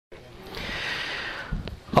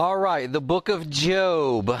All right, the book of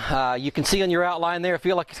Job. You can see on your outline there, I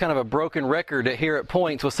feel like it's kind of a broken record here at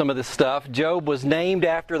points with some of this stuff. Job was named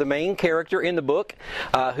after the main character in the book,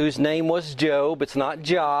 whose name was Job. It's not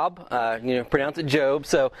Job, pronounce it Job,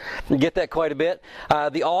 so you get that quite a bit.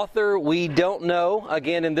 The author, we don't know.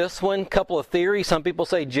 Again, in this one, couple of theories. Some people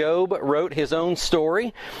say Job wrote his own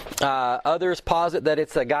story. Others posit that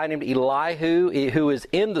it's a guy named Elihu who is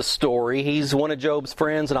in the story. He's one of Job's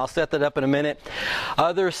friends, and I'll set that up in a minute.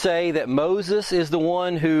 Others say that Moses is the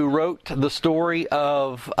one who wrote the story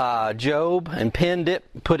of Job and penned it,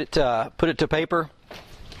 put it to paper.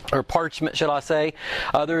 Or parchment, shall I say.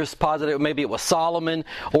 Others posit maybe it was Solomon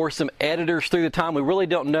or some editors through the time. We really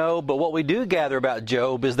don't know, but what we do gather about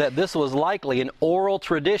Job is that this was likely an oral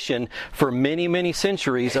tradition for many, many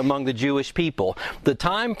centuries among the Jewish people. The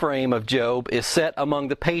time frame of Job is set among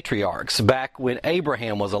the patriarchs, back when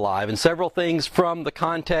Abraham was alive, and several things from the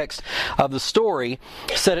context of the story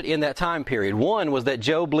set it in that time period. One was that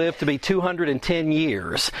Job lived to be 210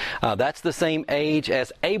 years. That's the same age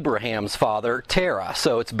as Abraham's father, Terah.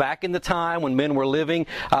 So it's back in the time when men were living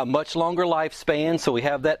much longer lifespans. So we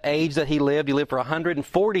have that age that he lived. He lived for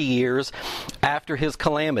 140 years after his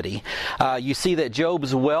calamity. You see that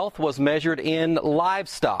Job's wealth was measured in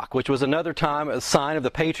livestock, which was another time, a sign of the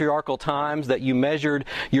patriarchal times, that you measured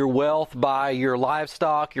your wealth by your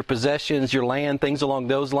livestock, your possessions, your land, things along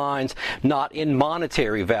those lines, not in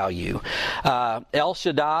monetary value. El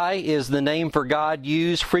Shaddai is the name for God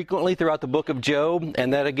used frequently throughout the book of Job,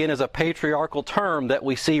 and that again is a patriarchal term that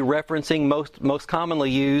we see referencing most commonly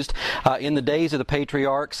used in the days of the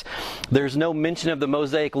patriarchs. There's no mention of the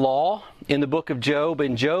Mosaic law in the book of Job,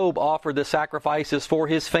 and Job offered the sacrifices for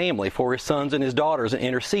his family, for his sons and his daughters, and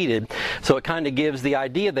interceded. So it kind of gives the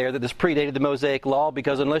idea there that this predated the Mosaic law,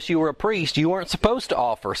 because unless you were a priest, you weren't supposed to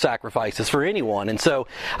offer sacrifices for anyone. And so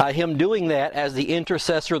him doing that as the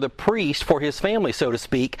intercessor, the priest for his family, so to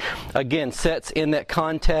speak, again sets in that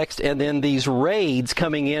context. And then these raids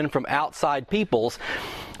coming in from outside peoples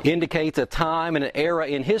indicates a time and an era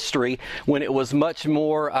in history when it was much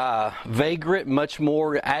more vagrant, much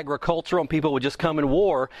more agricultural, and people would just come in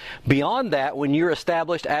war. Beyond that, when you're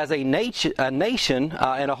established as a nation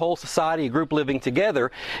and a whole society, a group living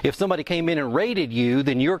together, if somebody came in and raided you,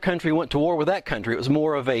 then your country went to war with that country. It was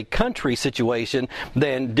more of a country situation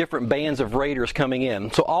than different bands of raiders coming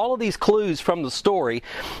in. So all of these clues from the story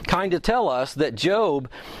kind of tell us that Job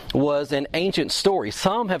was an ancient story.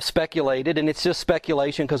 Some have speculated, and it's just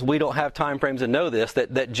speculation because we don't have time frames to know this,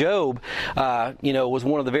 that Job, was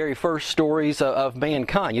one of the very first stories of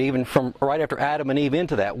mankind, even from right after Adam and Eve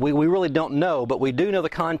into that. We really don't know, but we do know the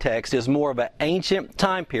context is more of an ancient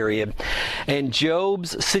time period. And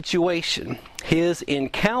Job's situation, his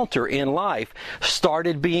encounter in life,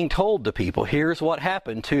 started being told to people. Here's what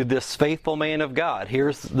happened to this faithful man of God.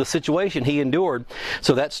 Here's the situation he endured.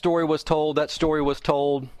 So that story was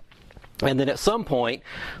told. And then at some point,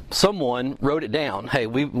 someone wrote it down. Hey,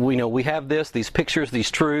 we have these pictures,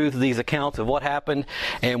 these truths, these accounts of what happened.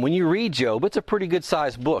 And when you read Job, it's a pretty good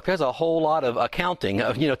sized book. There's a whole lot of accounting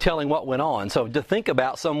of, telling what went on. So to think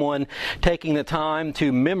about someone taking the time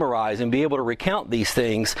to memorize and be able to recount these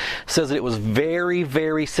things says that it was very,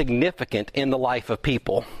 very significant in the life of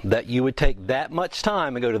people, that you would take that much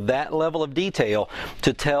time and go to that level of detail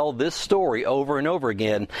to tell this story over and over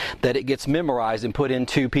again, that it gets memorized and put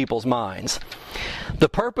into people's minds. The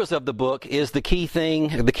purpose of the book is the key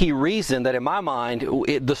thing, the key reason that in my mind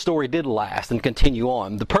the story did last and continue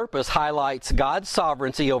on. The purpose highlights God's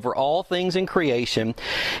sovereignty over all things in creation,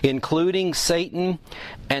 including Satan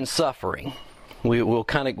and suffering. We'll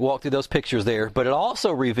kind of walk through those pictures there, but it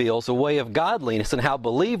also reveals a way of godliness and how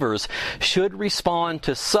believers should respond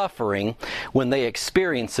to suffering when they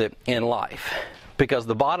experience it in life. Because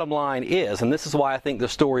the bottom line is, and this is why I think the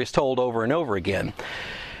story is told over and over again,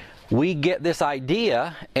 we get this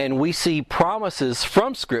idea and we see promises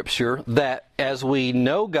from Scripture that as we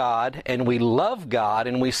know God and we love God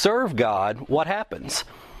and we serve God, what happens?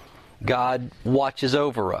 God watches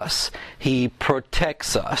over us. He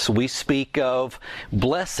protects us. We speak of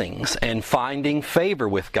blessings and finding favor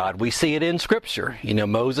with God. We see it in Scripture.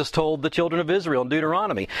 Moses told the children of Israel in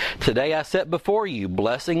Deuteronomy, "Today I set before you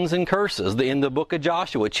blessings and curses." In the book of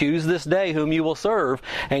Joshua, "Choose this day whom you will serve."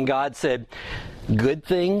 And God said, good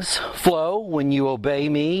things flow when you obey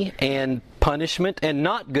me, and punishment and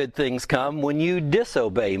not good things come when you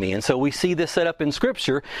disobey me. And so we see this set up in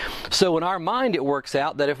Scripture. So in our mind it works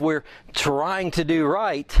out that if we're trying to do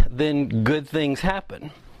right, then good things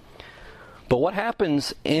happen. But what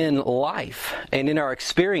happens in life and in our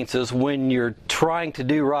experiences when you're trying to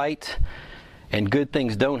do right and good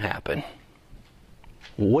things don't happen?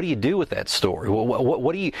 what do you do with that story?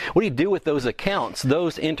 What do you do with those accounts,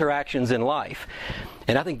 those interactions in life?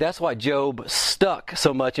 And I think that's why Job stuck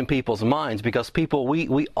so much in people's minds, because people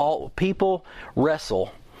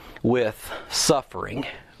wrestle with suffering,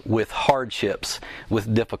 with hardships,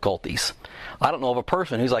 with difficulties. I don't know of a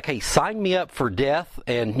person who's like, hey, sign me up for death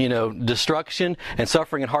and, destruction and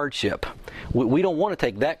suffering and hardship. We don't want to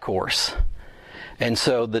take that course. And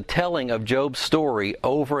so the telling of Job's story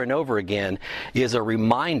over and over again is a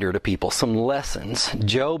reminder to people, some lessons.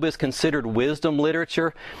 Job is considered wisdom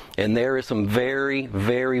literature, and there is some very,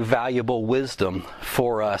 very valuable wisdom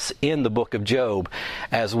for us in the book of Job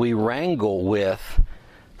as we wrangle with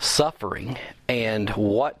suffering and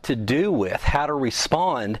what to do with, how to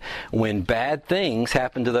respond when bad things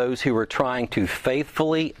happen to those who are trying to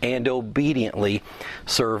faithfully and obediently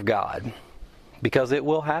serve God. Because it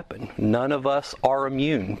will happen. None of us are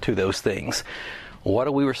immune to those things. What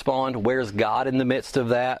do we respond? Where's God in the midst of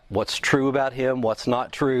that? What's true about Him? What's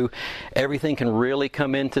not true? Everything can really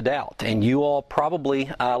come into doubt. And you all probably,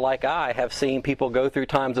 like I, have seen people go through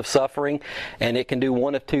times of suffering, and it can do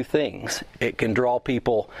one of two things. It can draw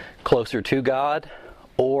people closer to God,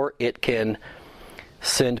 or it can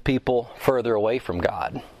send people further away from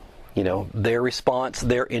God. Their response,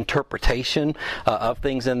 their interpretation of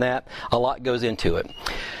things in that, a lot goes into it.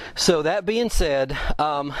 So that being said,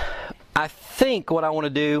 I think what I want to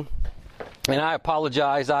do, and I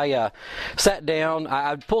apologize, I sat down,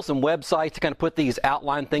 I pulled some websites to kind of put these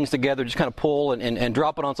outline things together, just kind of pull and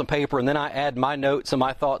drop it on some paper, and then I add my notes and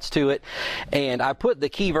my thoughts to it. And I put the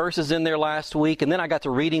key verses in there last week, and then I got to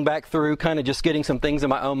reading back through, kind of just getting some things in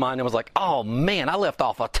my own mind, and was like, oh man, I left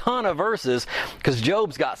off a ton of verses, because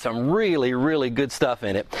Job's got some really, really good stuff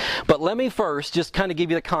in it. But let me first just kind of give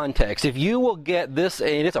you the context. If you will get this,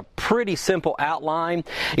 and it's a pretty simple outline,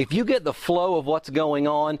 if you get the flow of what's going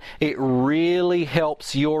on, it really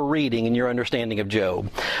helps your reading and your understanding of Job.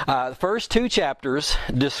 The first two chapters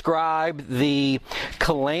describe the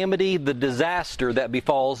calamity, the disaster that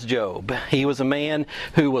befalls Job. He was a man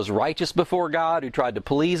who was righteous before God, who tried to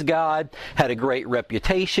please God, had a great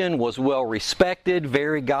reputation, was well respected,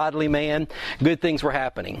 very godly man. Good things were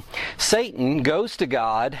happening. Satan goes to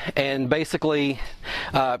God, and basically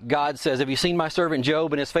God says, have you seen my servant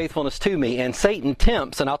Job and his faithfulness to me? And Satan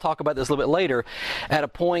tempts, and I'll talk about this a little bit later, at a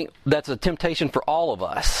point that's a temptation for all of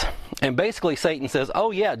us. And basically Satan says,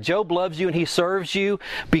 oh yeah, Job loves you and he serves you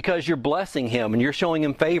because you're blessing him and you're showing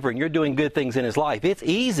him favor and you're doing good things in his life. It's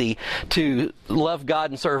easy to love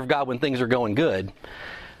God and serve God when things are going good.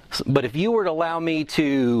 But if you were to allow me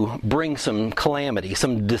to bring some calamity,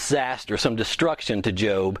 some disaster, some destruction to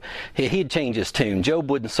Job, he'd change his tune.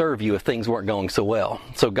 Job wouldn't serve you if things weren't going so well.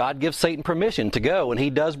 So God gives Satan permission to go, and he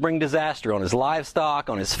does bring disaster on his livestock,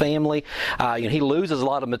 on his family. He loses a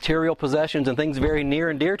lot of material possessions and things very near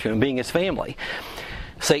and dear to him, being his family.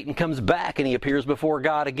 Satan comes back and he appears before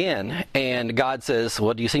God again, and God says,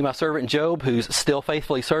 well, do you see my servant Job who's still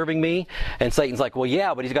faithfully serving me? And Satan's like, well,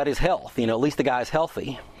 yeah, but he's got his health. At least the guy's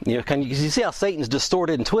healthy. You see how Satan's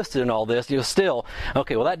distorted and twisted in all this? Still,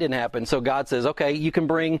 okay, well, that didn't happen. So God says, okay, you can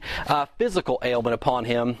bring physical ailment upon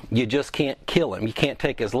him. You just can't kill him. You can't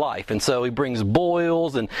take his life. And so he brings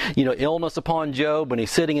boils and, illness upon Job, and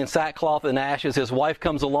he's sitting in sackcloth and ashes. His wife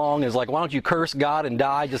comes along and is like, why don't you curse God and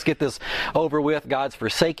die? Just get this over with. God's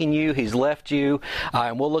forsaken you. He's left you.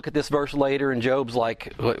 And we'll look at this verse later, and Job's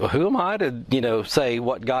like, who am I to, say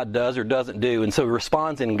what God does or doesn't do? And so he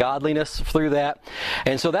responds in godliness through that.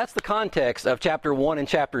 And so that's the context of chapter 1 and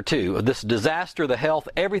chapter 2. This disaster, the health,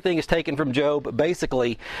 everything is taken from Job.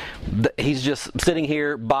 Basically, he's just sitting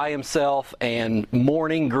here by himself and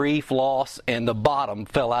mourning, grief, loss, and the bottom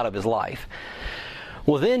fell out of his life.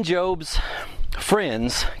 Well, then Job's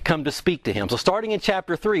friends come to speak to him. So starting in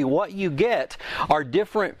chapter 3, what you get are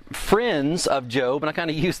different friends of Job, and I kind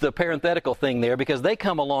of use the parenthetical thing there because they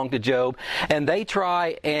come along to Job and they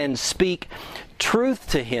try and speak truth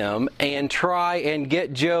to him and try and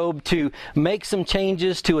get Job to make some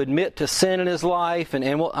changes, to admit to sin in his life, and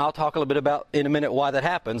I'll talk a little bit about in a minute why that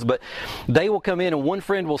happens, but they will come in and one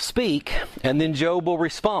friend will speak and then Job will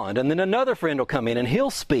respond, and then another friend will come in and he'll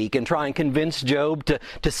speak and try and convince Job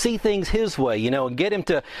to see things his way, and get him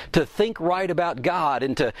to think right about God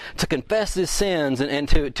and to confess his sins and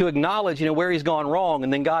to acknowledge where he's gone wrong,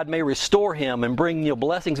 and then God may restore him and bring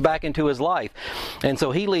blessings back into his life. And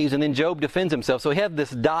so he leaves, and then Job defends himself himself. So we have this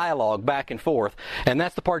dialogue back and forth, and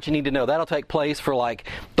that's the part you need to know. That'll take place for like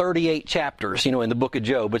 38 chapters, in the book of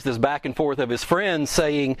Job. It's this back and forth of his friends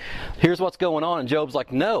saying, here's what's going on, and Job's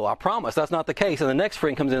like, no, I promise that's not the case. And the next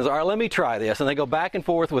friend comes in and says, all right, let me try this. And they go back and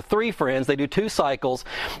forth with 3 friends. They do 2 cycles.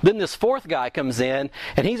 Then this 4th guy comes in,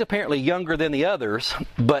 and he's apparently younger than the others,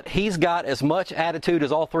 but he's got as much attitude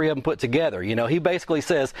as all 3 of them put together. He basically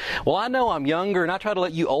says, well, I know I'm younger, and I try to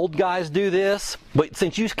let you old guys do this, but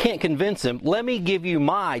since you can't convince him, let me give you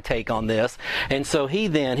my take on this. And so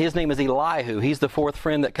his name is Elihu. He's the 4th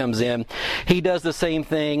friend that comes in. He does the same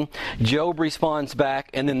thing. Job responds back,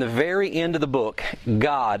 and then the very end of the book,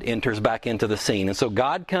 God enters back into the scene. And so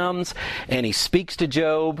God comes and he speaks to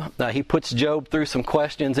Job. He puts Job through some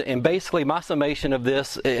questions, and basically my summation of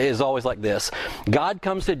this is always like this. God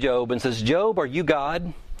comes to Job and says, Job, are you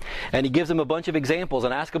God? And he gives him a bunch of examples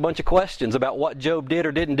and asks a bunch of questions about what Job did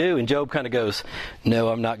or didn't do. And Job kind of goes, no,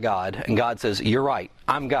 I'm not God. And God says, you're right,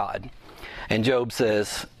 I'm God. And Job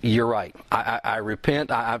says, you're right. I repent.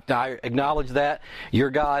 I acknowledge that. You're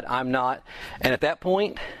God, I'm not. And at that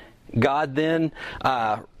point, God then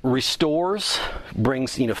restores,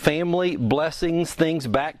 brings family blessings, things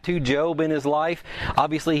back to Job in his life.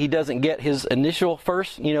 Obviously, he doesn't get his initial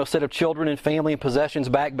first set of children and family and possessions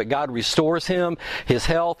back, but God restores him, his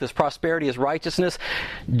health, his prosperity, his righteousness.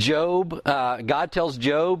 God tells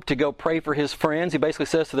Job to go pray for his friends. He basically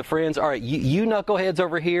says to the friends, all right, you knuckleheads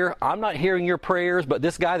over here, I'm not hearing your prayers, but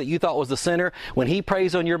this guy that you thought was the sinner, when he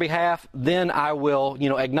prays on your behalf, then I will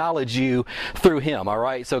acknowledge you through him. All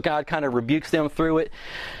right, so God kind of rebukes them through it.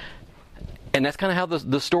 And that's kind of how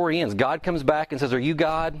the story ends. God comes back and says, are you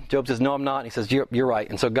God? Job says, no, I'm not. And he says, you're right.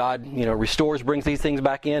 And so God, restores, brings these things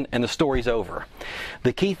back in, and the story's over.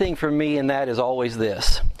 The key thing for me in that is always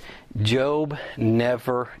this. Job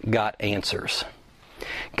never got answers.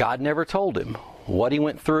 God never told him what he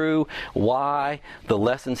went through, why, the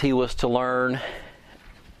lessons he was to learn.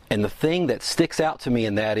 And the thing that sticks out to me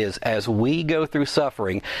in that is, as we go through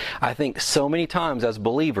suffering, I think so many times as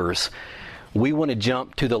believers, we want to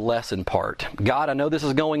jump to the lesson part. God, I know this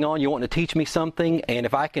is going on. You want to teach me something, and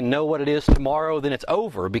if I can know what it is tomorrow, then it's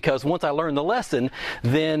over. Because once I learn the lesson,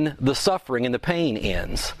 then the suffering and the pain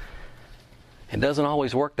ends. It doesn't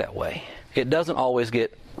always work that way. It doesn't always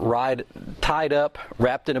get tied up,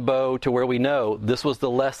 wrapped in a bow to where we know this was the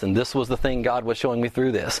lesson. This was the thing God was showing me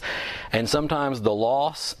through this. And sometimes the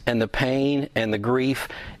loss and the pain and the grief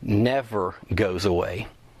never goes away.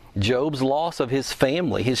 Job's loss of his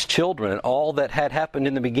family, his children, and all that had happened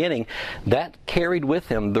in the beginning, that carried with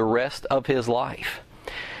him the rest of his life.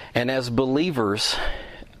 And as believers,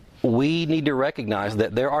 we need to recognize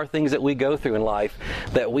that there are things that we go through in life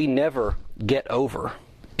that we never get over.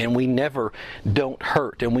 And we never don't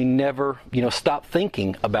hurt, and we never, stop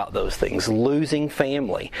thinking about those things. Losing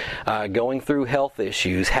family, going through health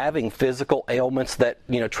issues, having physical ailments that,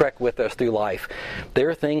 trek with us through life. There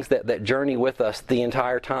are things that journey with us the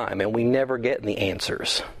entire time, and we never get the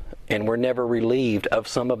answers. And we're never relieved of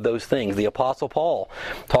some of those things. The Apostle Paul,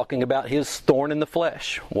 talking about his thorn in the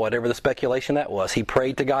flesh, whatever the speculation that was, he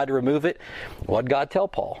prayed to God to remove it. What did God tell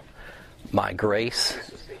Paul? My grace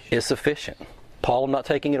is sufficient. Paul, I'm not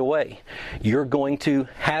taking it away. You're going to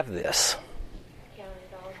have this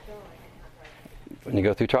when you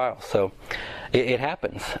go through trials. So it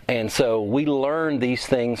happens. And so we learn these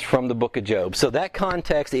things from the book of Job. So that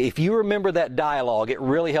context, if you remember that dialogue, it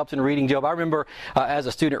really helps in reading Job. I remember as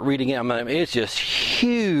a student reading it, it's just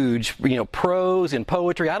huge, prose and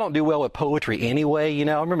poetry. I don't do well with poetry anyway.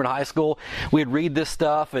 I remember in high school, we'd read this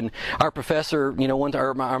stuff, and our professor,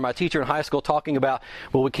 my teacher in high school talking about,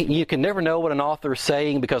 you can never know what an author is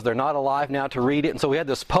saying because they're not alive now to read it. And so we had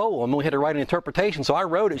this poem, and we had to write an interpretation. So I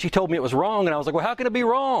wrote it. She told me it was wrong, and I was like, well, how can it be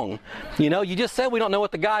wrong? You just said we don't know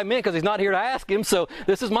what the guy meant because he's not here to ask him, so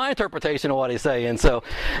this is my interpretation of what he's saying. So,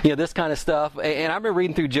 this kind of stuff. And I remember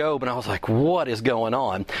reading through Job, and I was like, what is going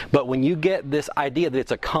on? But when you get this idea that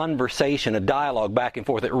it's a conversation, a dialogue back and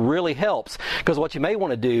forth, it really helps, because what you may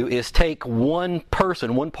want to do is take one part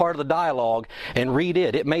of the dialogue, and read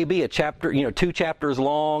it. It may be a chapter, 2 chapters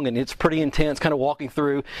long, and it's pretty intense, kind of walking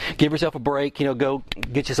through. Give yourself a break, go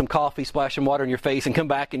get you some coffee, splash some water in your face, and come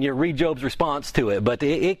back and read Job's response to it. But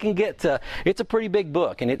it can get it's a pretty big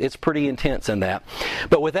book, and it's pretty intense in that.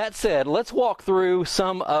 But with that said, let's walk through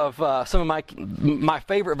some of my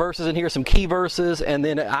favorite verses in here, some key verses, and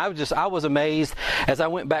then I was amazed as I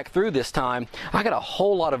went back through this time. I got a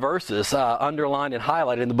whole lot of verses underlined and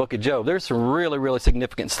highlighted in the book of Job. There's some really, really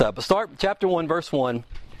significant stuff. But start chapter 1, verse 1.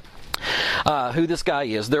 Who this guy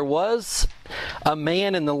is. There was a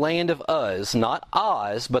man in the land of Uz, not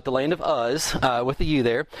Oz, but the land of Uz, with the U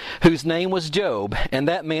there, whose name was Job, and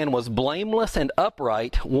that man was blameless and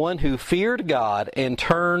upright, one who feared God and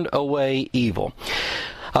turned away evil.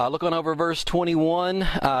 Look on over verse 21.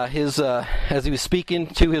 As he was speaking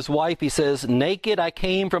to his wife, he says, "Naked I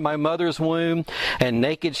came from my mother's womb, and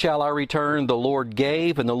naked shall I return. The Lord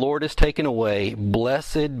gave, and the Lord has taken away.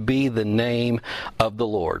 Blessed be the name of the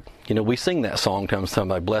Lord." You know, we sing that song sometimes,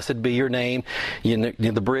 like, "Blessed be your name." You know,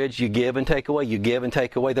 the bridge, you give and take away. You give and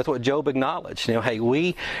take away. That's what Job acknowledged. You know, hey,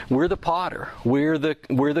 we're the potter. We're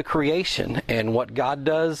the creation. And what God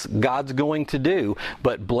does, God's going to do.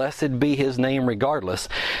 But blessed be His name regardless.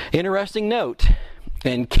 Interesting note,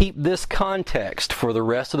 and keep this context for the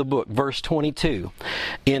rest of the book. Verse 22.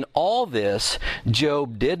 In all this,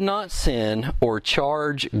 Job did not sin or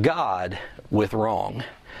charge God with wrong.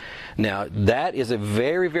 Now, that is a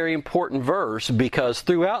very, very important verse, because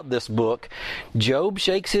throughout this book, Job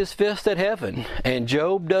shakes his fist at heaven, and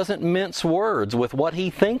Job doesn't mince words with what he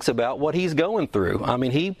thinks about what he's going through. I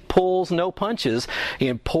mean, he pulls no punches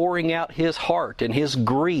in pouring out his heart and his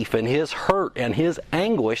grief and his hurt and his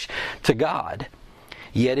anguish to God.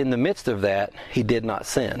 Yet in the midst of that, he did not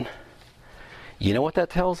sin. You know what that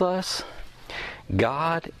tells us?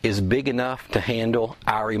 God is big enough to handle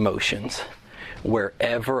our emotions,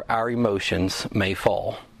 wherever our emotions may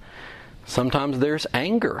fall. Sometimes there's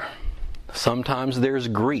anger. Sometimes there's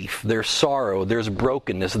grief, there's sorrow, there's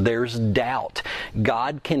brokenness, there's doubt.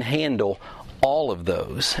 God can handle all of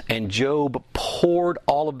those. And Job poured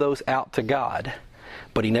all of those out to God.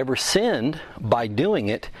 But he never sinned by doing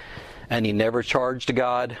it, and he never charged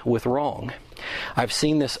God with wrong. I've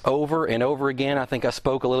seen this over and over again. I think I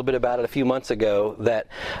spoke a little bit about it a few months ago, that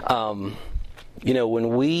you know,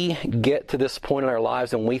 when we get to this point in our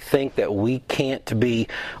lives and we think that we can't be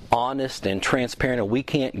honest and transparent, and we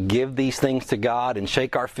can't give these things to God and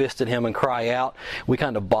shake our fist at Him and cry out, we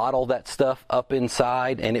kind of bottle that stuff up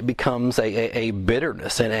inside, and it becomes a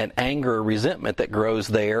bitterness and an anger, or resentment that grows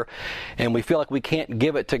there. And we feel like we can't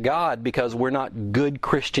give it to God because we're not good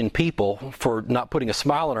Christian people for not putting a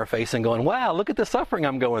smile on our face and going, "Wow, look at the suffering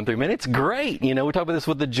I'm going through, man. It's great." You know, we talk about this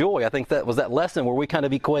with the joy. I think that was that lesson where we kind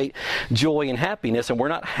of equate joy and happiness, and we're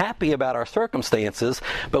not happy about our circumstances,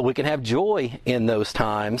 but we can have joy in those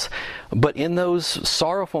times. But in those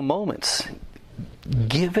sorrowful moments,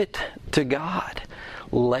 give it to God.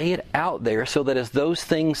 Lay it out there so that as those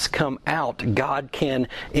things come out, God can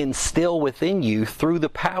instill within you, through the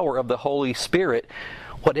power of the Holy Spirit,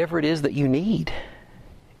 whatever it is that you need.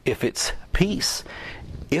 If it's peace,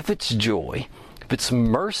 if it's joy, if it's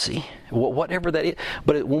mercy, whatever that is.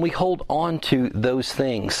 But when we hold on to those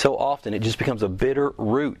things, so often it just becomes a bitter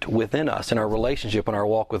root within us in our relationship and our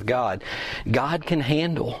walk with God. God can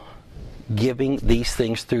handle giving these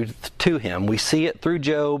things to Him. We see it through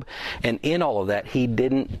Job, and in all of that, he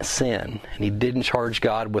didn't sin, and he didn't charge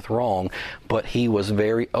God with wrong, but he was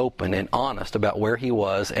very open and honest about where he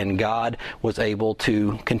was, and God was able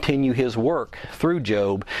to continue His work through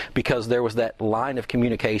Job because there was that line of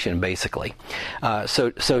communication, basically.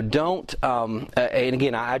 So don't. And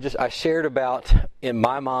again, I shared about, in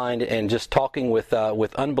my mind, and just talking with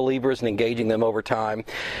unbelievers and engaging them over time.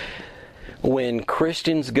 When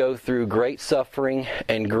Christians go through great suffering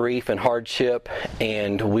and grief and hardship,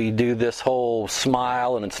 and we do this whole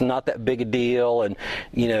smile and it's not that big a deal, and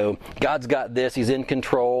you know, God's got this, He's in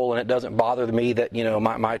control, and it doesn't bother me that, you know,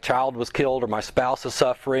 my child was killed, or my spouse is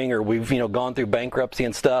suffering, or we've, you know, gone through bankruptcy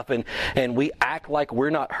and stuff, and we act like we're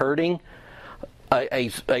not hurting,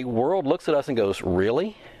 a world looks at us and goes,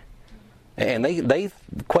 "Really?" And they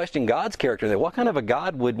question God's character. What kind of a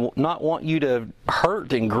God would not want you to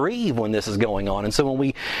hurt and grieve when this is going on? And so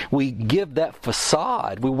when we give that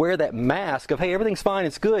facade, we wear that mask of, "Hey, everything's fine,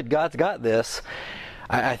 it's good, God's got this,"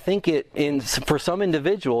 I think for some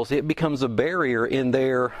individuals, it becomes a barrier in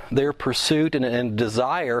their pursuit and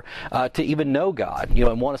desire to even know God, you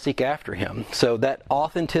know, and want to seek after Him. So that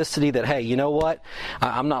authenticity that, hey, you know what?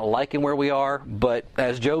 I'm not liking where we are, but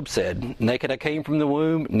as Job said, naked I came from the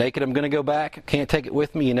womb, naked I'm going to go back. Can't take it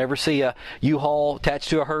with me. You never see a U-Haul attached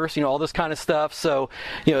to a hearse, you know, all this kind of stuff. So,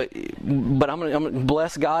 you know, but I'm going to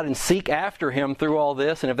bless God and seek after Him through all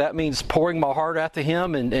this. And if that means pouring my heart out to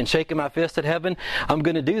Him and shaking my fist at heaven, I'm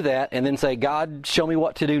going to do that, and then say, "God, show me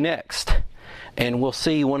what to do next." And we'll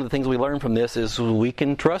see, one of the things we learn from this is we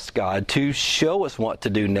can trust God to show us what to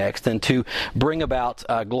do next and to bring about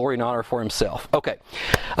glory and honor for Himself. Okay,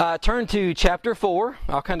 turn to chapter 4.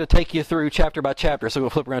 I'll kind of take you through chapter by chapter, so we'll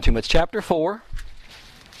flip around too much. Chapter 4.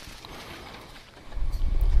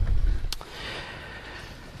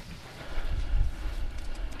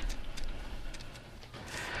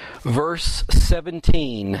 Verse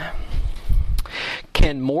 17.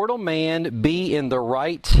 Can mortal man be in the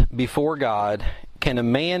right before God? Can a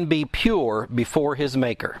man be pure before his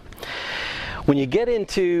Maker? When you get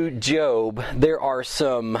into Job, there are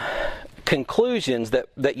some conclusions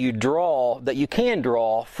that you can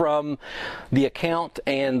draw from the account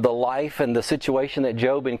and the life and the situation that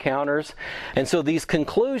Job encounters. And so these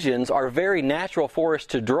conclusions are very natural for us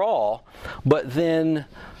to draw, but then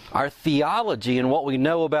our theology and what we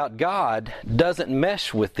know about God doesn't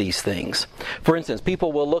mesh with these things. For instance,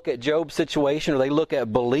 people will look at Job's situation, or they look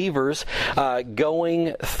at believers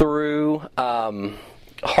going through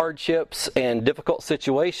hardships and difficult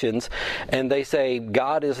situations, and they say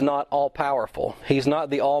God is not all-powerful. He's not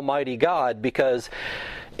the almighty God because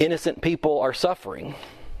innocent people are suffering.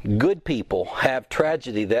 Good people have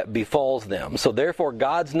tragedy that befalls them. So therefore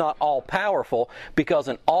God's not all-powerful, because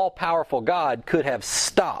an all-powerful God could have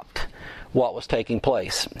stopped what was taking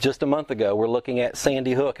place. Just a month ago, we're looking at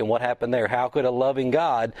Sandy Hook and what happened there. How could a loving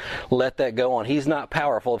God let that go on? He's not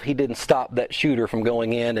powerful if He didn't stop that shooter from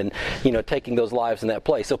going in and, taking those lives in that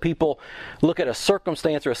place. So people look at a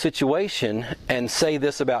circumstance or a situation and say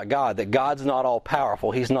this about God, that God's not all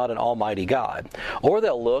powerful. He's not an almighty God. Or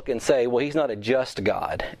they'll look and say, well, He's not a just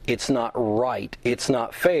God. It's not right. It's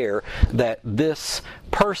not fair that this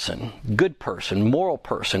person, good person, moral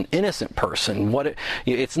person, innocent person,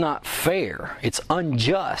 it's not fair. It's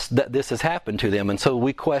unjust that this has happened to them. And so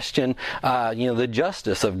we question the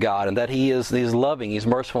justice of God, and that He's loving, He's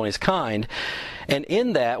merciful, and He's kind. And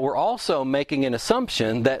in that, we're also making an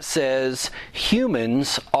assumption that says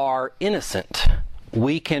humans are innocent.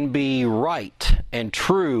 We can be right and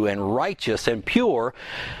true and righteous and pure.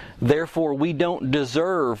 Therefore, we don't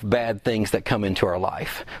deserve bad things that come into our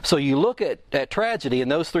life. So you look at tragedy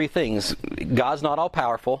and those three things. God's not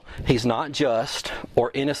all-powerful. He's not just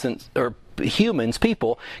or innocent, or humans,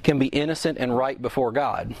 people, can be innocent and right before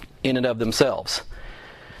God in and of themselves.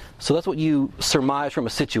 So that's what you surmise from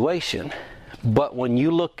a situation. But when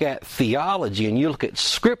you look at theology and you look at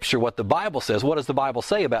Scripture, what the Bible says, what does the Bible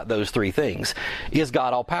say about those three things? Is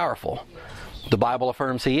God all-powerful? The Bible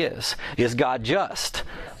affirms He is. Is God just?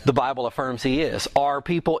 The Bible affirms He is. Are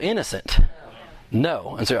people innocent?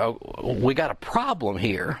 No. And so we got a problem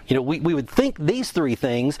here. We would think these three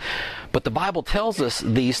things, but the Bible tells us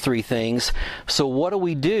these three things. So what do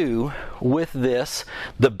we do with this?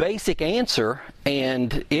 The basic answer,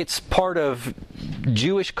 and it's part of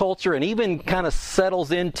Jewish culture and even kind of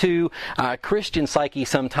settles into Christian psyche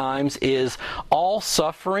sometimes, is all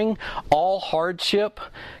suffering, all hardship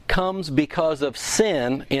comes because of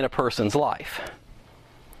sin in a person's life.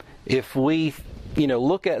 If we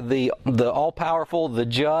look at the all-powerful, the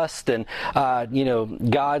just, and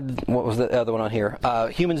God, what was the other one on here?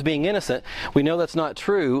 Humans being innocent, we know that's not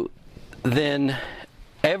true. Then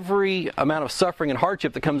every amount of suffering and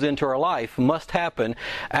hardship that comes into our life must happen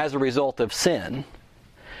as a result of sin.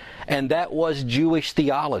 And that was Jewish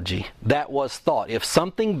theology. That was thought. If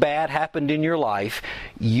something bad happened in your life,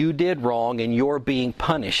 you did wrong and you're being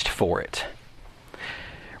punished for it.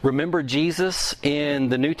 Remember Jesus in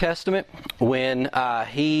the New Testament when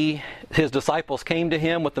his disciples came to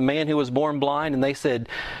Him with the man who was born blind, and they said,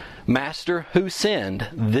 Master, who sinned,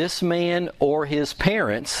 this man or his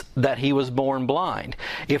parents, that he was born blind?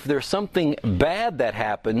 If there's something bad that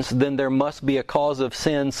happens, then there must be a cause of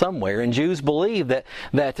sin somewhere. And Jews believe that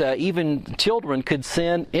even children could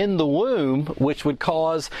sin in the womb, which would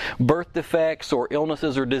cause birth defects or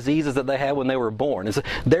illnesses or diseases that they had when they were born. And so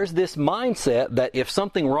there's this mindset that if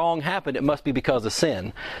something wrong happened, it must be because of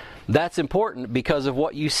sin. That's important because of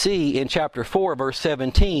what you see in chapter 4, verse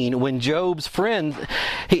 17, when Job's friend,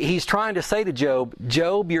 he's trying to say to Job,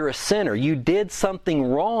 Job, you're a sinner. You did something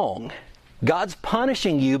wrong. God's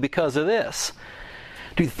punishing you because of this.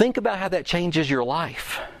 Do you think about how that changes your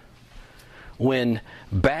life? When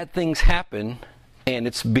bad things happen and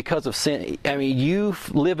it's because of sin. I mean, you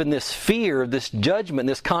live in this fear, this judgment,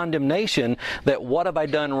 this condemnation that what have I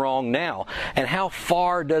done wrong now? And how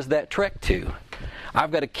far does that trek to?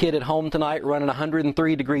 I've got a kid at home tonight running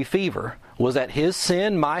 103-degree fever. Was that his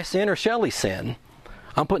sin, my sin, or Shelly's sin?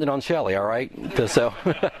 I'm putting it on Shelly, all right? So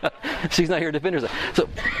she's not here to defend herself. So,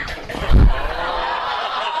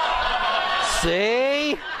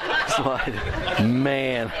 see?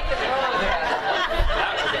 Man.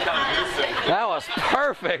 That was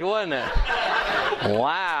perfect, wasn't it?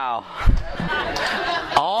 Wow.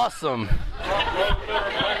 Awesome.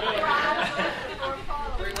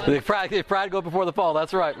 The pride go before the fall.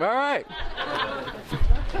 That's right. All right.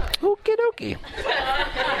 Okie dokie.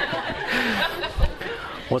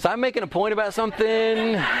 Was I making a point about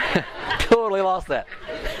something? Totally lost that.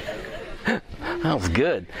 That was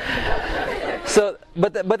good. So,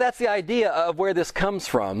 but that's the idea of where this comes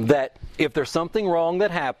from, that if there's something wrong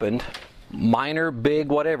that happened, minor, big,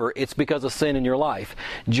 whatever, it's because of sin in your life.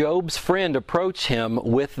 Job's friend approached him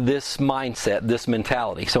with this mindset, this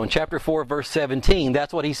mentality. So in chapter 4, verse 17,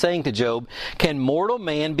 that's what he's saying to Job. Can mortal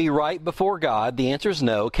man be right before God? The answer is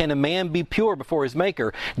no. Can a man be pure before his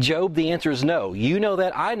maker? Job, the answer is no. You know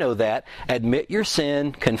that, I know that. Admit your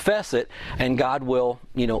sin, confess it, and God will,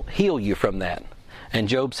 heal you from that. And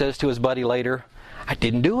Job says to his buddy later, I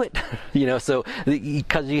didn't do it. So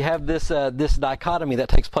because you have this dichotomy that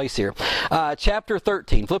takes place here. Chapter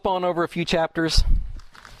 13. Flip on over a few chapters.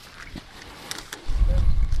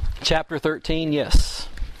 Chapter 13, yes.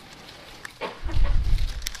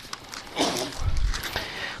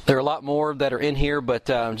 There are a lot more that are in here, but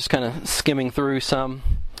I'm just kind of skimming through some.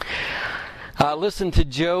 Listen to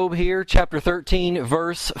Job here, chapter 13,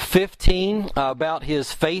 verse 15, about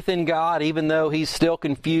his faith in God, even though he's still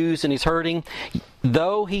confused and he's hurting.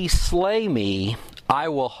 Though he slay me, I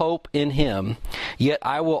will hope in him, yet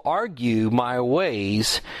I will argue my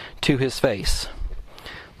ways to his face.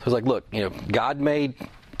 So it's like, look, God may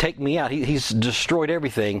take me out. He's destroyed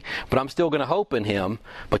everything, but I'm still going to hope in him.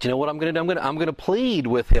 But you know what I'm going to do? I'm going to plead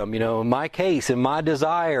with him, my case and my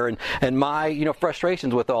desire and my,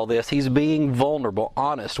 frustrations with all this. He's being vulnerable,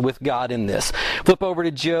 honest with God in this. Flip over to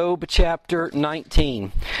Job chapter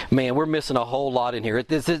 19. Man, we're missing a whole lot in here.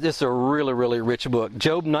 This is a really, really rich book.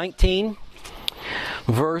 Job 19,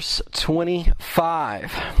 verse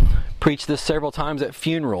 25. Preached this several times at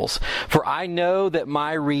funerals. For I know that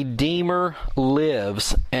my Redeemer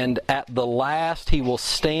lives, and at the last he will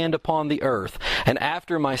stand upon the earth. And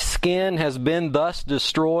after my skin has been thus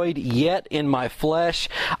destroyed, yet in my flesh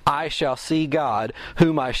I shall see God,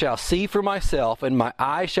 whom I shall see for myself, and my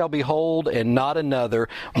eye shall behold, and not another.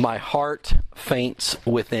 My heart faints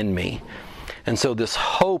within me. And so this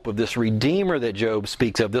hope of this Redeemer that Job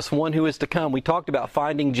speaks of, this one who is to come, we talked about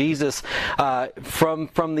finding Jesus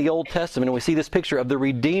from the Old Testament, and we see this picture of the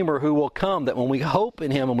Redeemer who will come, that when we hope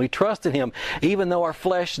in him and we trust in him, even though our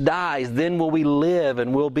flesh dies, then will we live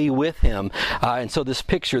and we'll be with him. And so this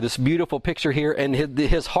picture, this beautiful picture here, and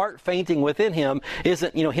his heart fainting within him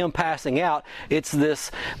isn't him passing out. It's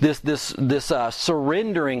this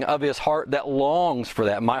surrendering of his heart that longs for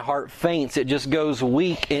that. My heart faints. It just goes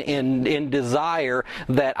weak in desire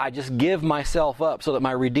that I just give myself up so that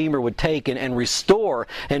my Redeemer would take and restore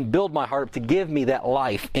and build my heart up to give me that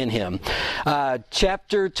life in him.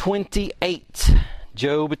 Chapter 28.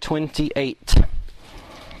 Job 28.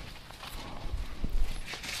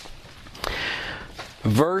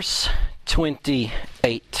 Verse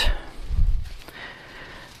 28.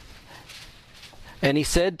 And he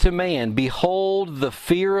said to man, Behold, the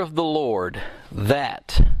fear of the Lord,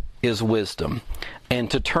 that is wisdom, and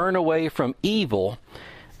to turn away from evil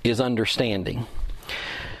is understanding.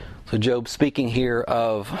 So Job speaking here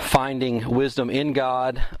of finding wisdom in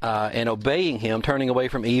God and obeying him, turning away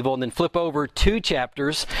from evil. And then flip over 2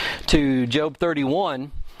 chapters to Job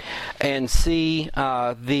 31 and see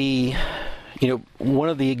one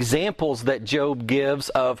of the examples that Job gives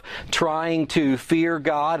of trying to fear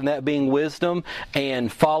God, and that being wisdom,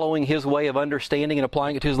 and following his way of understanding and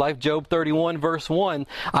applying it to his life. Job 31 verse 1,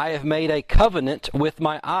 I have made a covenant with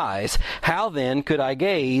my eyes. How then could I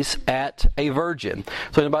gaze at a virgin?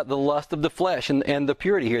 So about the lust of the flesh and the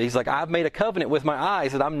purity here. He's like, I've made a covenant with my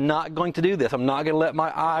eyes that I'm not going to do this. I'm not going to let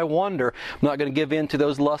my eye wander. I'm not going to give in to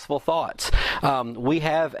those lustful thoughts. We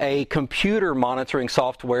have a computer monitoring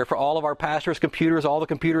software for all of our pastors' computers. All the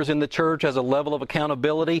computers in the church has a level of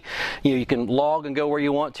accountability. You can log and go where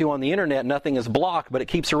you want to on the internet. Nothing is blocked, but it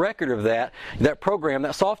keeps a record of that. That program,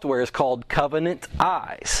 that software is called Covenant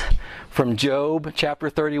Eyes. From Job chapter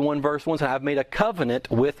 31 verse 1, so I've made a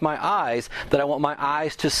covenant with my eyes that I want my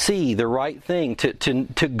eyes to see the right thing,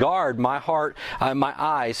 to guard my heart, my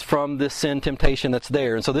eyes from this sin temptation that's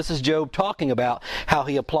there. And so this is Job talking about how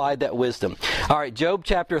he applied that wisdom. All right, Job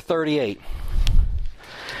chapter 38.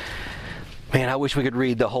 Man, I wish we could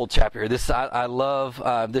read the whole chapter. I love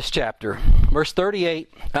this chapter.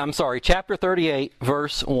 Chapter 38,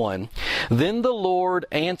 verse 1. Then the Lord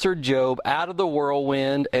answered Job out of the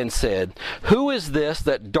whirlwind and said, Who is this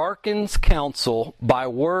that darkens counsel by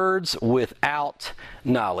words without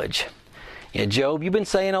knowledge? Yeah, Job, you've been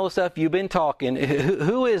saying all this stuff, you've been talking.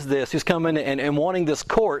 Who is this who's coming and wanting this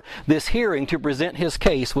court, this hearing to present his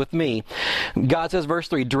case with me? God says, verse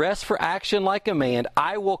 3, Dress for action like a man.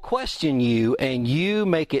 I will question you, and you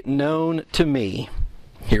make it known to me.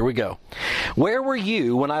 Here we go. Where were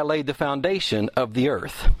you when I laid the foundation of the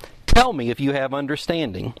earth? Tell me if you have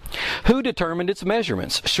understanding. Who determined its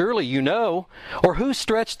measurements? Surely you know. Or who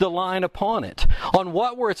stretched the line upon it? On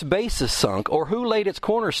what were its bases sunk? Or who laid its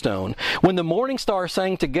cornerstone? When the morning stars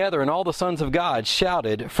sang together and all the sons of God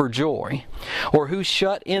shouted for joy? Or who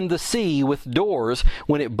shut in the sea with doors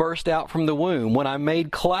when it burst out from the womb? When I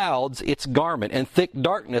made clouds its garment and thick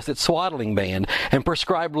darkness its swaddling band, and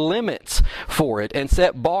prescribed limits for it, and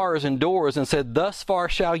set bars and doors, and said, thus far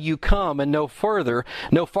shall you come, and no farther,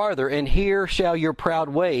 and here shall your proud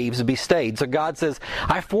waves be stayed. So God says,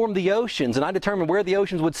 I formed the oceans, and I determined where the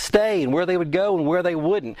oceans would stay, and where they would go, and where they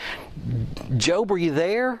wouldn't. Job, were you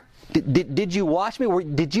there? Did you watch me?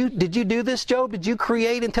 Did you do this, Job? Did you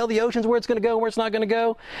create and tell the oceans where it's going to go and where it's not going to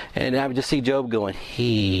go? And I would just see Job going,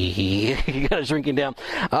 he kind of shrinking down.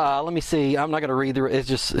 Let me see. I'm not going to read the.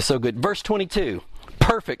 It's so good. Verse 22.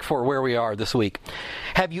 Perfect for where we are this week.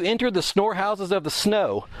 Have you entered the storehouses of the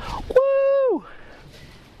snow? Woo!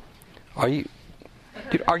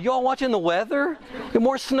 Are you all watching the weather?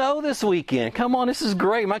 More snow this weekend. Come on, this is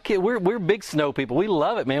great. My kid, we're big snow people. We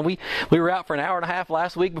love it, man. We were out for an hour and a half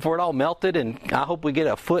last week before it all melted, and I hope we get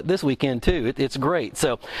a foot this weekend too. It's great.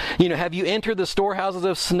 So, have you entered the storehouses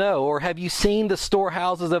of snow, or have you seen the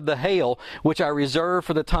storehouses of the hail, which I reserve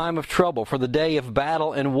for the time of trouble, for the day of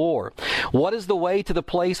battle and war? What is the way to the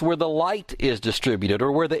place where the light is distributed,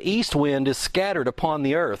 or where the east wind is scattered upon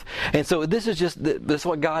the earth? And so this is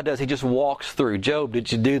what God does. He just walks through. Job,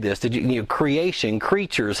 did you do this? Did you creation,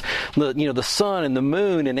 creatures, the sun and the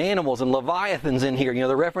moon and animals and leviathans in here?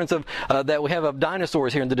 The reference of that we have of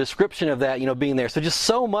dinosaurs here and the description of that, being there. So just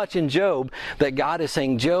so much in Job that God is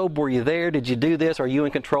saying, Job, were you there? Did you do this? Are you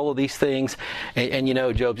in control of these things? And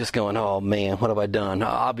Job just going, oh man, what have I done?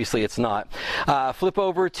 Obviously it's not. Flip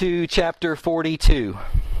over to chapter 42. I'm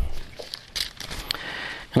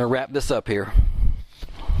going to wrap this up here.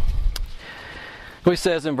 He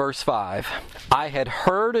says in verse 5, I had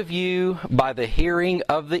heard of you by the hearing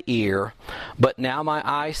of the ear, but now my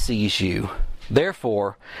eye sees you.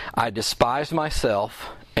 Therefore, I despise myself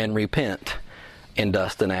and repent in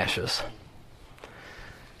dust and ashes.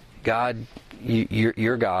 God,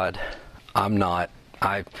 you're God. I'm not.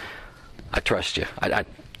 I trust you. I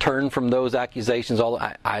turn from those accusations.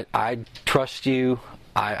 I trust you.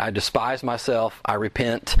 I despise myself. I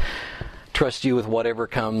repent. Trust you with whatever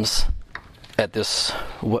comes at this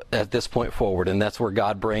point forward, and that's where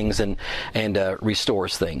God brings and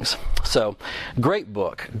restores things. So, great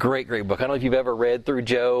book, great book. I don't know if you've ever read through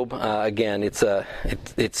Job. Again,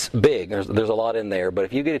 it's big. There's a lot in there, but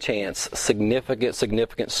if you get a chance,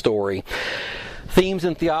 significant story. Themes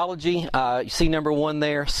in theology. You see number 1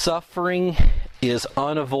 there. Suffering is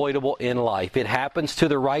unavoidable in life. It happens to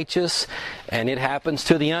the righteous, and it happens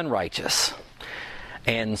to the unrighteous.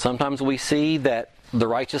 And sometimes we see that the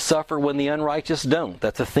righteous suffer when the unrighteous don't.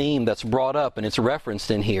 That's a theme that's brought up, and it's referenced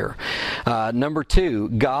in here. Number 2,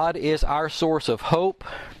 God is our source of hope,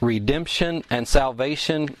 redemption, and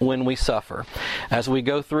salvation when we suffer. As we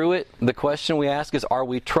go through it, the question we ask is, are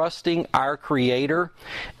we trusting our Creator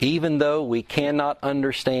even though we cannot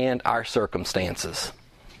understand our circumstances?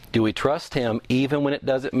 Do we trust Him even when it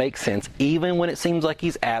doesn't make sense? Even when it seems like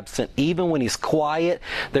He's absent? Even when He's quiet?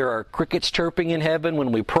 There are crickets chirping in heaven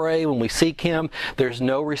when we pray, when we seek Him. There's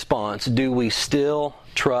no response. Do we still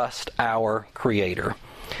trust our Creator?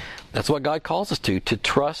 That's what God calls us to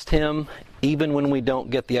trust Him even when we don't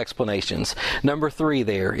get the explanations. Number 3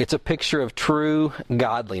 there, it's a picture of true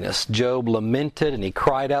godliness. Job lamented and he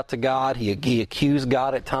cried out to God. He accused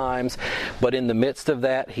God at times, but in the midst of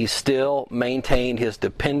that, he still maintained his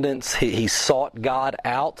dependence. He sought God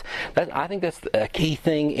out. I think that's a key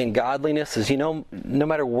thing in godliness is, no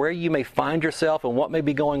matter where you may find yourself and what may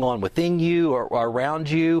be going on within you or around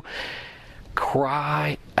you,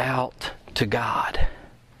 cry out to God.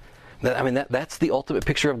 That's the ultimate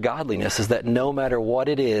picture of godliness, is that no matter what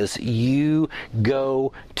it is, you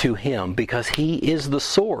go to Him because He is the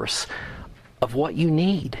source of what you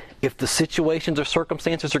need. If the situations or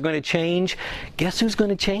circumstances are going to change, guess who's going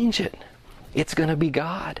to change it? It's going to be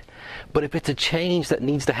God. But if it's a change that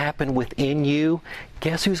needs to happen within you,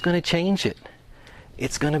 guess who's going to change it?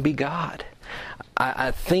 It's going to be God.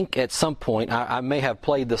 I think at some point, I may have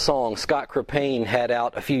played the song Scott Crepane had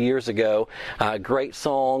out a few years ago. Great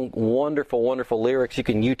song, wonderful lyrics. You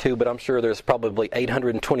can YouTube it. I'm sure there's probably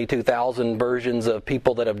 822,000 versions of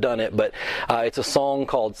people that have done it. But it's a song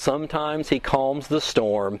called Sometimes He Calms the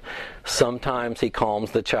Storm, Sometimes He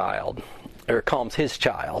Calms the Child. Or calms his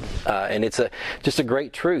child. And it's just a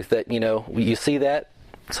great truth that, you see that.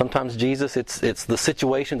 Sometimes Jesus, it's the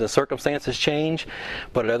situations and circumstances change,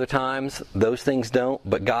 but at other times, those things don't,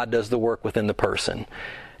 but God does the work within the person.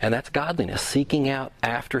 And that's godliness, seeking out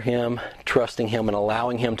after Him, trusting Him, and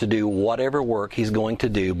allowing Him to do whatever work He's going to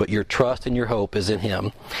do, but your trust and your hope is in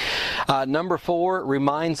Him. Number 4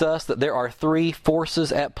 reminds us that there are 3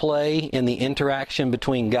 forces at play in the interaction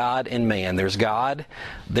between God and man. There's God,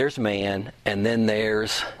 there's man, and then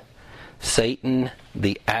there's Satan,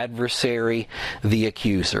 the adversary, the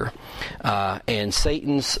accuser. And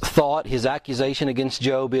Satan's thought, his accusation against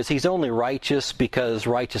Job is he's only righteous because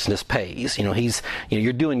righteousness pays.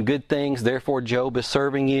 You're doing good things, therefore Job is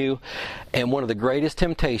serving you. And one of the greatest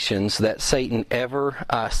temptations that Satan ever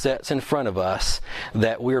sets in front of us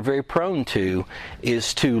that we're very prone to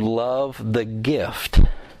is to love the gift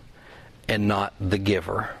and not the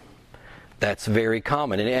giver. That's very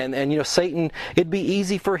common. And Satan, it'd be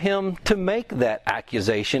easy for him to make that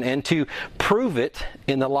accusation and to prove it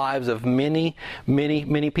in the lives of many, many,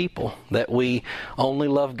 many people. That we only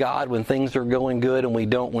love God when things are going good and we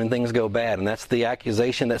don't when things go bad. And that's the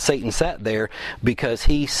accusation that Satan sat there because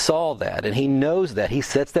he saw that and he knows that. He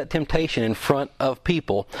sets that temptation in front of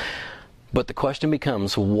people. But the question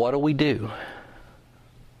becomes, what do we do?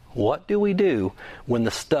 What do we do when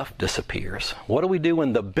the stuff disappears? What do we do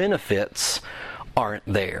when the benefits aren't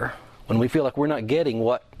there? When we feel like we're not getting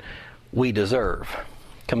what we deserve?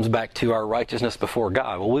 Comes back to our righteousness before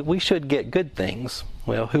God. Well, we should get good things.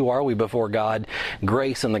 Well, who are we before God?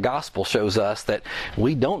 Grace in the gospel shows us that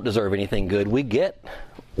we don't deserve anything good. We get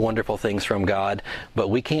wonderful things from God, but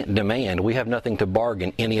we can't demand. We have nothing to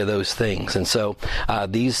bargain any of those things. And so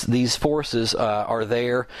these forces are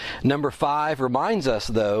there. Number 5 reminds us,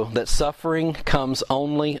 though, that suffering comes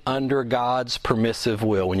only under God's permissive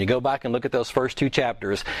will. When you go back and look at those first 2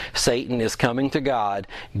 chapters, Satan is coming to God,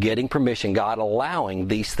 getting permission, God allowing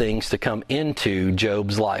these things to come into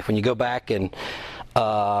Job's life. When you go back and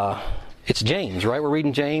it's James, right? We're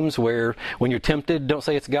reading James where when you're tempted, don't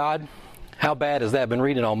say it's God. How bad has that? Been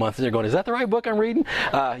reading all month. And they're going, is that the right book I'm reading?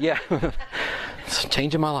 Yeah. It's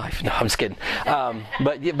changing my life. No, I'm just kidding.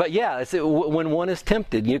 But yeah, when one is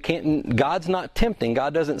tempted, you can't. God's not tempting.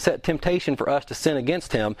 God doesn't set temptation for us to sin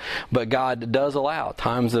against Him, but God does allow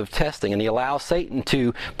times of testing, and He allows Satan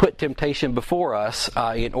to put temptation before us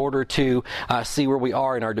in order to see where we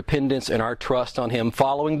are in our dependence and our trust on Him,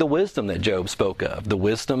 following the wisdom that Job spoke of. The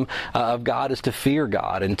wisdom of God is to fear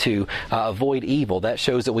God and to avoid evil. That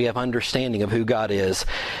shows that we have understanding of who God is.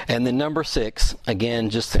 And then number 6, again,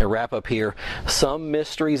 just to wrap up here. Some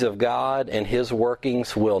mysteries of God and His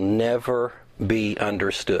workings will never be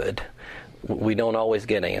understood. We don't always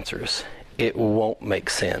get answers. It won't make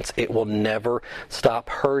sense. It will never stop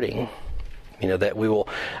hurting. That we will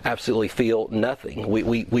absolutely feel nothing.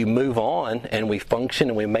 We move on and we function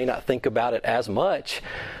and we may not think about it as much,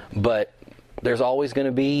 but there's always going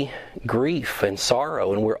to be grief and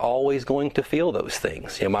sorrow, and we're always going to feel those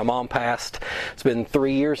things. My mom passed, it's been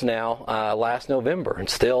 3 years now, last November, and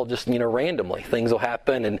still just, randomly things will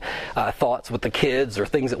happen, and thoughts with the kids or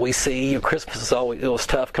things that we see. Christmas is always, it was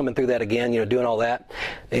tough coming through that again, doing all that.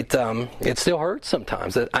 It still hurts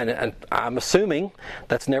sometimes. I'm assuming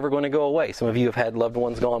that's never going to go away. Some of you have had loved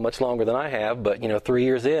ones gone much longer than I have, but 3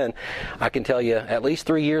 years in, I can tell you at least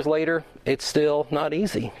 3 years later, it's still not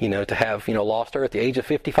easy, to have, lost her at the age of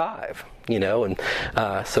 55, and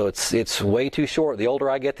so it's way too short. The older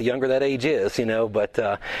I get, the younger that age is,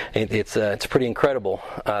 but it's pretty incredible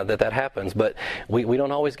that happens. But we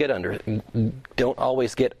don't always get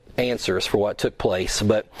answers for what took place.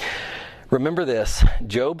 But remember this: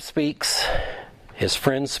 Job speaks, his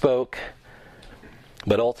friends spoke,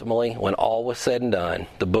 but ultimately, when all was said and done,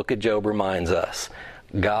 the book of Job reminds us,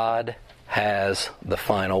 God has the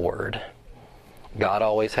final word. God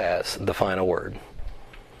always has the final word.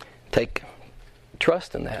 Take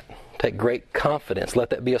trust in that. Take great confidence. Let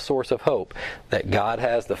that be a source of hope that God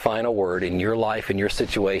has the final word in your life, in your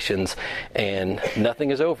situations, and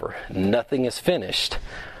nothing is over. Nothing is finished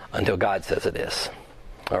until God says it is.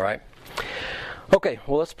 All right? Okay,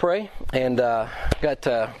 well, let's pray. And got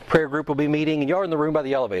prayer group will be meeting. And you're in the room by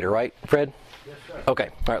the elevator, right, Fred? Yes, sir. Okay,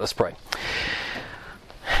 all right, let's pray.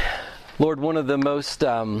 Lord, one of the most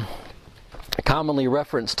commonly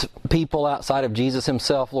referenced people outside of Jesus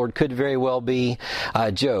Himself, Lord, could very well be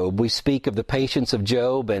Job. We speak of the patience of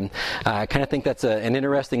Job, and I kind of think that's an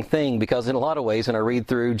interesting thing, because in a lot of ways, when I read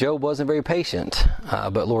through, Job wasn't very patient.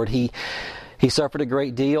 But Lord, he suffered a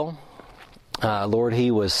great deal. Lord,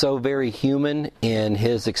 he was so very human in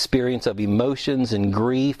his experience of emotions and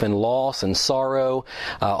grief and loss and sorrow,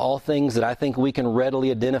 all things that I think we can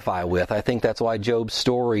readily identify with. I think that's why Job's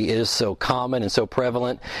story is so common and so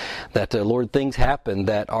prevalent, that, Lord, things happen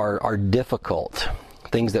that are difficult,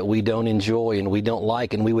 things that we don't enjoy and we don't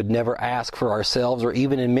like, and we would never ask for ourselves, or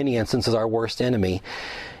even in many instances our worst enemy.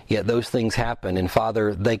 Yet those things happen, and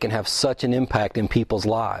Father, they can have such an impact in people's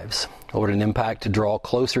lives. Lord, an impact to draw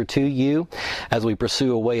closer to you as we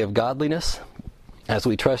pursue a way of godliness, as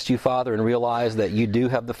we trust you, Father, and realize that you do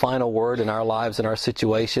have the final word in our lives and our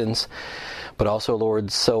situations. But also,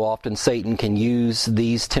 Lord, so often Satan can use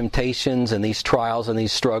these temptations and these trials and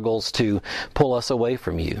these struggles to pull us away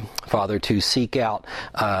from you. Father, to seek out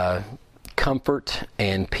comfort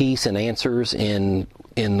and peace and answers in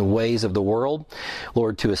the ways of the world.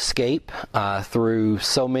 Lord, to escape through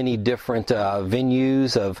so many different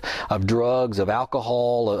venues of drugs, of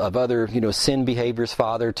alcohol, of other sin behaviors,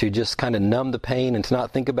 Father, to just kind of numb the pain and to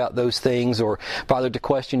not think about those things, or, Father, to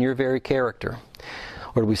question your very character.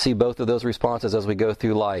 Lord, we see both of those responses as we go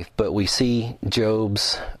through life, but we see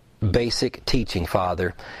Job's basic teaching,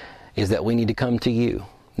 Father, is that we need to come to you.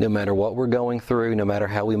 No matter what we're going through, no matter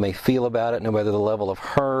how we may feel about it, no matter the level of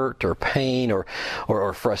hurt or pain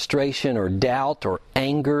or frustration or doubt or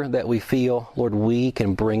anger that we feel, Lord, we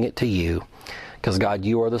can bring it to you. Because, God,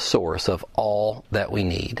 you are the source of all that we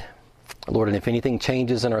need. Lord, and if anything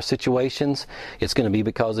changes in our situations, it's going to be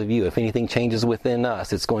because of you. If anything changes within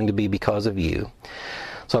us, it's going to be because of you.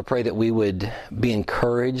 So I pray that we would be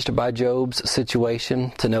encouraged by Job's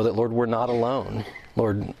situation, to know that, Lord, we're not alone.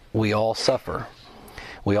 Lord, we all suffer.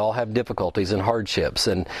 We all have difficulties and hardships,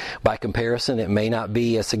 and by comparison, it may not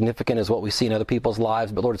be as significant as what we see in other people's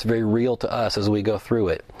lives, but Lord, it's very real to us as we go through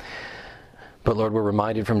it. But Lord, we're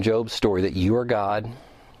reminded from Job's story that you are God,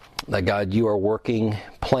 that God, you are working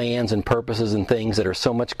plans and purposes and things that are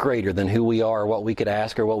so much greater than who we are, what we could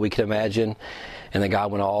ask or what we could imagine, and that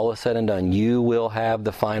God, when all is said and done, you will have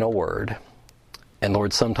the final word. And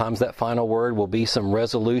Lord, sometimes that final word will be some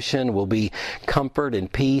resolution, will be comfort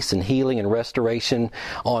and peace and healing and restoration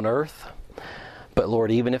on earth. But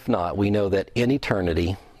Lord, even if not, we know that in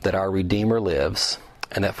eternity that our Redeemer lives,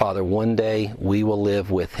 and that, Father, one day we will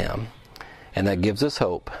live with Him. And that gives us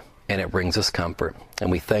hope, and it brings us comfort.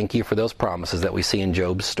 And we thank you for those promises that we see in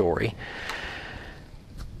Job's story.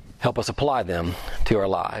 Help us apply them to our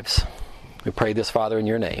lives. We pray this, Father, in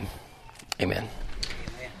your name. Amen.